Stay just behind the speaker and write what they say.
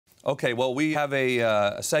Okay, well, we have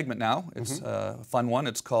a segment now. It's a fun one.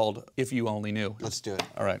 It's called If You Only Knew. Let's do it.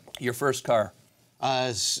 All right. Your first car?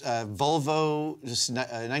 Volvo,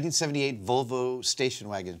 1978 Volvo station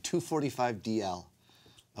wagon, 245 DL.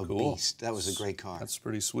 A beast. That was a great car. That's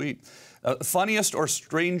pretty sweet. Funniest or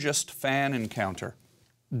strangest fan encounter?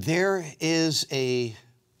 There is a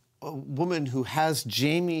woman who has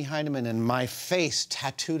Jamie Heineman and my face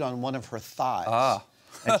tattooed on one of her thighs. Ah.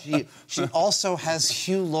 And she also has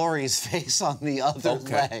Hugh Laurie's face on the other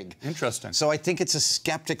leg. Interesting. So I think it's a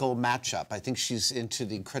skeptical matchup. I think she's into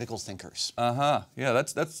the critical thinkers. Yeah,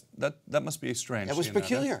 that must be strange. It was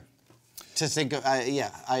peculiar to think of.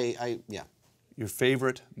 Yeah. Your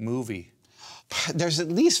favorite movie? There's at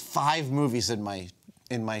least 5 movies in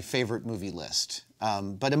my favorite movie list.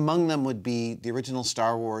 But among them would be the original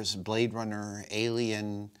Star Wars, Blade Runner,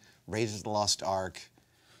 Alien, Raiders of the Lost Ark.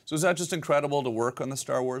 So is that just incredible to work on the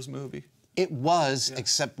Star Wars movie? It was,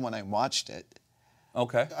 except when I watched it.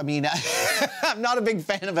 Okay. I mean, I'm not a big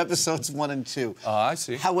fan of episodes 1 and 2. I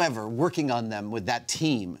see. However, working on them with that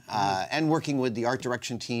team, and working with the art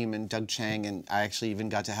direction team and Doug Chang, and I actually even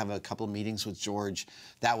got to have a couple of meetings with George,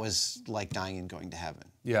 that was like dying and going to heaven,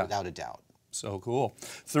 without a doubt. So cool.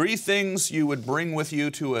 3 things you would bring with you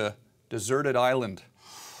to a deserted island.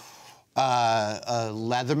 A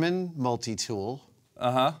Leatherman multi-tool.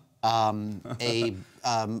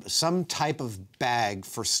 Some type of bag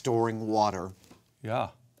for storing water. Yeah.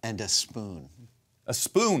 And a spoon. A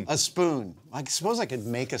spoon? A spoon. I suppose I could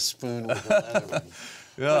make a spoon with a Leatherman.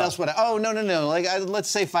 Yeah. What else would I? Oh, no. Like, let's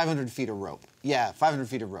say 500 feet of rope. Yeah, 500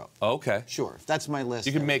 feet of rope. Okay. Sure. That's my list.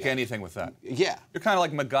 You can make anything with that. Yeah. You're kind of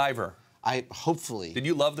like MacGyver. Hopefully. Did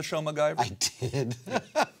you love the show MacGyver? I did.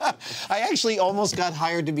 I actually almost got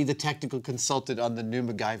hired to be the technical consultant on the new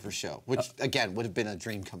MacGyver show, which, again, would have been a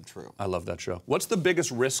dream come true. I love that show. What's the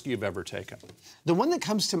biggest risk you've ever taken? The one that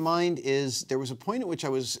comes to mind is there was a point at which I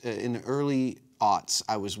was, in the early aughts,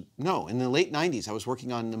 in the late 90s, I was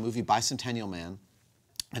working on the movie Bicentennial Man,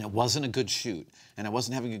 and it wasn't a good shoot, and I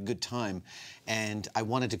wasn't having a good time, and I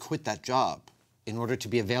wanted to quit that job in order to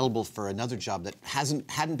be available for another job that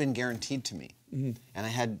hadn't been guaranteed to me. And I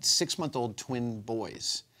had 6-month-old twin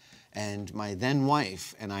boys. And my then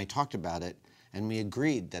wife and I talked about it, and we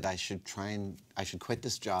agreed that I should quit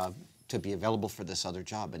this job to be available for this other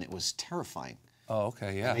job, and it was terrifying. Oh,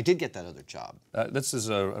 okay, yeah. And I did get that other job. This is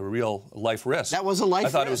a real life risk. That was a life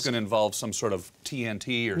risk. I thought it was going to involve some sort of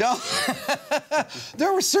TNT or... No.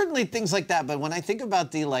 There were certainly things like that, but when I think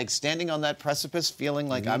about the, standing on that precipice, feeling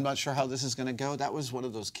like I'm not sure how this is going to go, that was one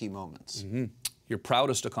of those key moments. Your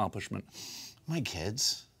proudest accomplishment? My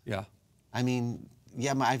kids. Yeah. I mean,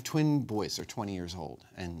 yeah, I have twin boys. They're 20 years old,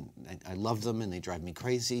 and I love them, and they drive me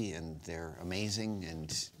crazy, and they're amazing,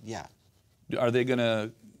 and yeah. Are they going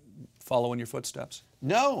to follow in your footsteps?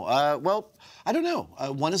 No. Well, I don't know.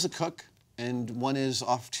 One is a cook, and one is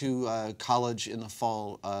off to college in the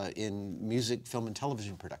fall in music, film, and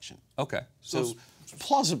television production. Okay. So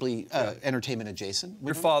plausibly entertainment adjacent.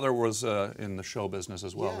 Your father was in the show business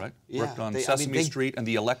as well, right? Yeah. Worked on Sesame Street and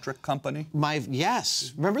the Electric Company.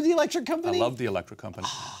 Yes. Remember the Electric Company? I love the Electric Company.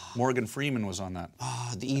 Morgan Freeman was on that.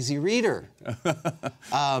 The Easy Reader.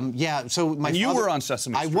 Yeah. So you were on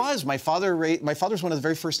Sesame Street. I was. My father was one of the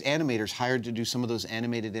very first animators hired to do some of those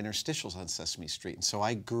animated interstitials on Sesame Street, and so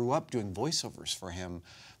I grew up doing voiceovers for him,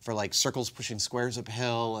 for like Circles Pushing Squares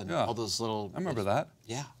Uphill and all those little. I remember that.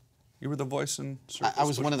 Yeah. You were the voice in Circles. I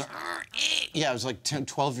was one of the. Yeah, I was like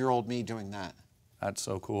 12-year-old me doing that. That's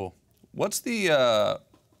so cool. What's the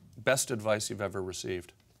best advice you've ever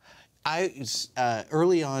received?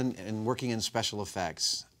 Early on in working in special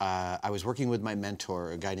effects, I was working with my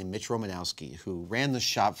mentor, a guy named Mitch Romanowski, who ran the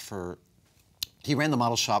shop he ran the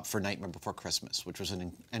model shop for Nightmare Before Christmas, which was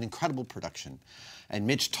an incredible production. And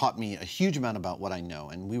Mitch taught me a huge amount about what I know.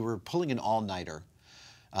 And we were pulling an all-nighter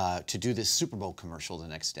to do this Super Bowl commercial the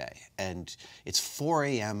next day. And it's 4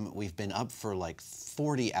 a.m. We've been up for like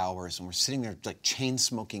 40 hours, and we're sitting there like chain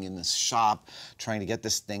smoking in this shop trying to get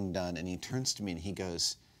this thing done. And he turns to me and he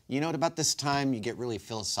goes, "You know, at about this time, you get really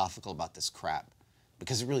philosophical about this crap,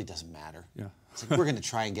 because it really doesn't matter. Yeah. It's like, we're going to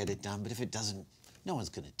try and get it done, but if it doesn't, no one's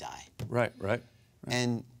going to die." Right.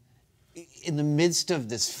 And in the midst of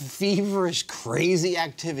this feverish, crazy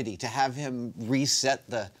activity, to have him reset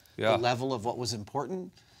the level of what was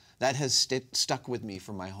important, that has stuck with me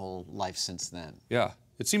for my whole life since then. Yeah.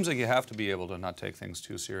 It seems like you have to be able to not take things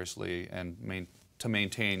too seriously and to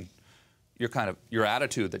maintain your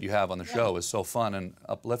attitude that you have on the show is so fun and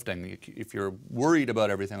uplifting. If you're worried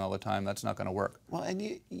about everything all the time, that's not going to work. Well, and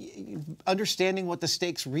you understanding what the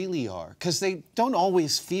stakes really are, because they don't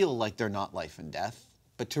always feel like they're not life and death,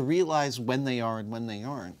 but to realize when they are and when they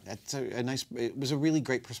aren't. That's a nice. It was a really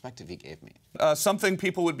great perspective he gave me. Something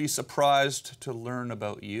people would be surprised to learn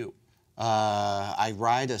about you. I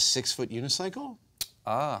ride a 6-foot unicycle.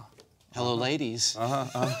 Ah. Hello, ladies.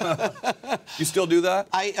 You still do that?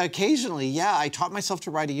 I occasionally, yeah. I taught myself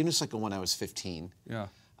to ride a unicycle when I was 15. Yeah.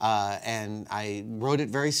 And I rode it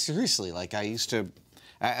very seriously. Like I used to.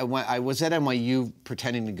 I was at NYU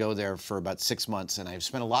pretending to go there for about 6 months, and I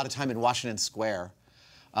spent a lot of time in Washington Square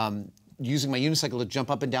using my unicycle to jump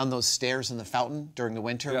up and down those stairs in the fountain during the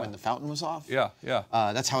winter when the fountain was off. Yeah, yeah.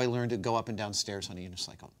 That's how I learned to go up and down stairs on a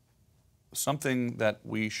unicycle. Something that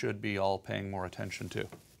we should be all paying more attention to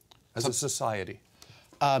as a society.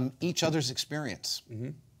 Each other's experience.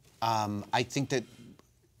 I think that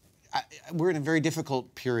we're in a very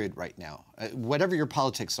difficult period right now. Whatever your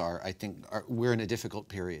politics are, I think we're in a difficult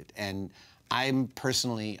period. And I'm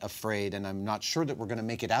personally afraid, and I'm not sure that we're going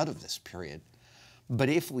to make it out of this period. But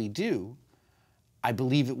if we do, I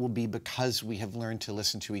believe it will be because we have learned to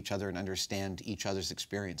listen to each other and understand each other's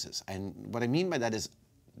experiences. And what I mean by that is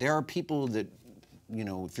there are people that, you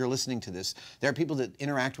know, if you're listening to this, there are people that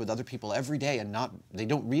interact with other people every day and they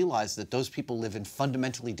don't realize that those people live in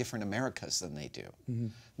fundamentally different Americas than they do.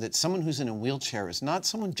 That someone who's in a wheelchair is not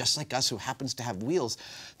someone just like us who happens to have wheels.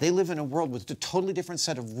 They live in a world with a totally different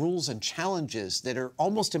set of rules and challenges that are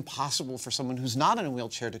almost impossible for someone who's not in a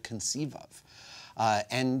wheelchair to conceive of.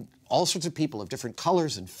 And all sorts of people of different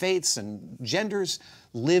colors and faiths and genders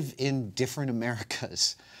live in different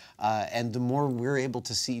Americas. And the more we're able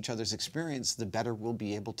to see each other's experience, the better we'll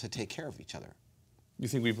be able to take care of each other. You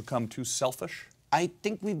think we've become too selfish? I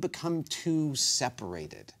think we've become too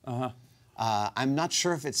separated. I'm not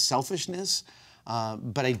sure if it's selfishness,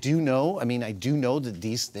 but I do know that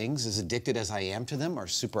these things, as addicted as I am to them, are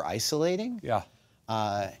super isolating. Yeah.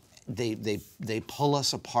 They pull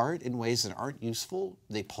us apart in ways that aren't useful.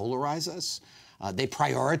 They polarize us. They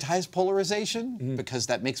prioritize polarization because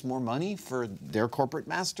that makes more money for their corporate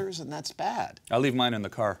masters, and that's bad. I leave mine in the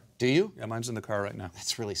car. Do you? Yeah, mine's in the car right now.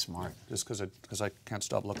 That's really smart. Just because I can't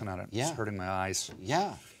stop looking at it. Yeah. It's hurting my eyes.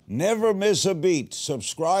 Yeah. Never miss a beat.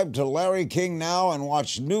 Subscribe to Larry King now and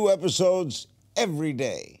watch new episodes every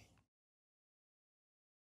day.